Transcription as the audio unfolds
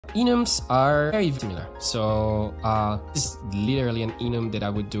Enums are very similar. So this is literally an enum that I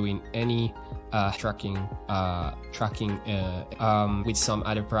would do in any tracking with some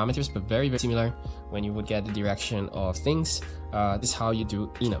other parameters, but very similar. When you would get the direction of things, this is how you do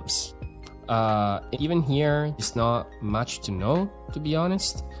enums. Even here, it's not much to know, to be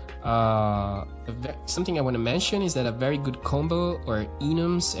honest. Something I want to mention is that a very good combo or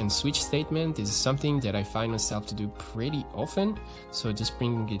enums and switch statement is something that I find myself to do pretty often. So just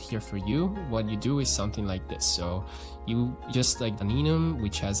bringing it here for you, what you do is something like this. So you just like an enum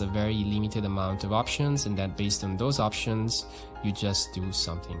which has a very limited amount of options, and then based on those options you just do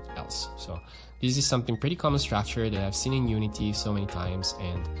something else. So this is something pretty common structure that I've seen in Unity so many times,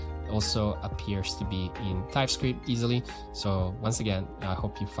 and also appears to be in TypeScript easily. So once again, I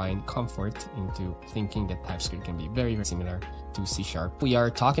hope you find comfort into thinking that TypeScript can be very similar to C#. We are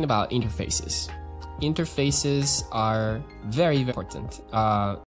talking about interfaces. Interfaces are very important.